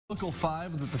Local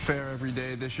 5 is at the fair every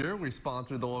day this year. We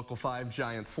sponsored the Local 5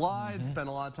 Giant Slide, spent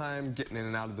a lot of time getting in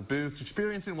and out of the booths,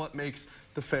 experiencing what makes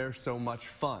the fair so much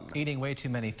fun. Eating way too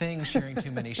many things, shearing too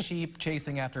many sheep,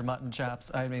 chasing after mutton chops,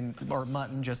 or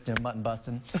mutton, just mutton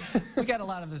busting. We got a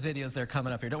lot of those videos there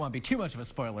coming up here. Don't want to be too much of a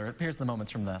spoiler. Here's the moments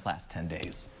from the last 10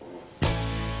 days.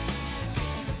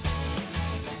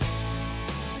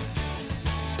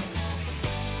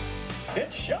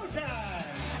 It's showtime!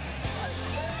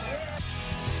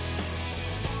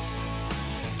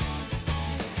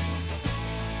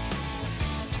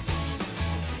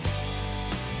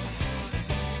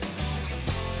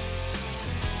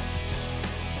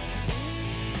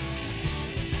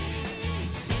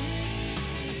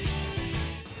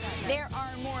 There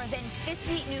are more than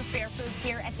 50 new fair foods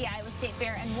here at the Iowa State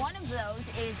Fair, and one of those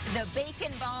is the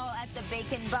bacon ball at the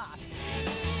Bacon Box.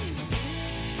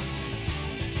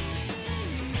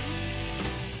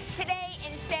 Today,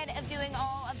 instead of doing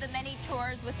all of the many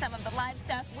chores with some of the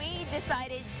livestock, we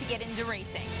decided to get into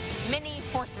racing, mini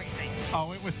horse racing.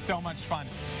 Oh, it was so much fun.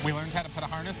 We learned how to put a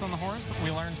harness on the horse,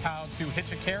 we learned how to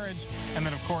hitch a carriage, and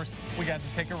then of course, we got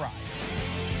to take a ride.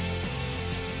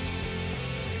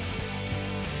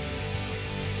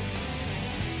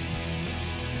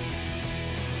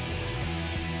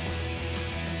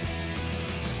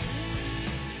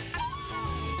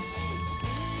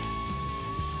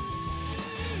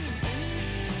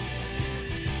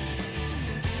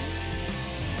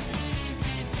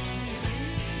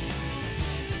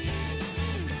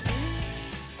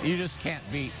 You just can't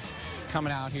beat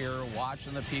coming out here,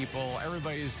 watching the people.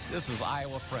 This is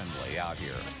Iowa friendly out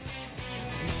here.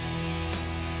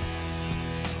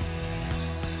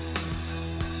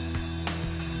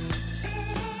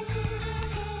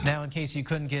 Now, in case you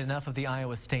couldn't get enough of the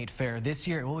Iowa State Fair this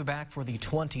year, we'll be back for the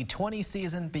 2020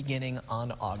 season beginning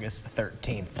on August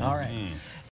 13th. All right.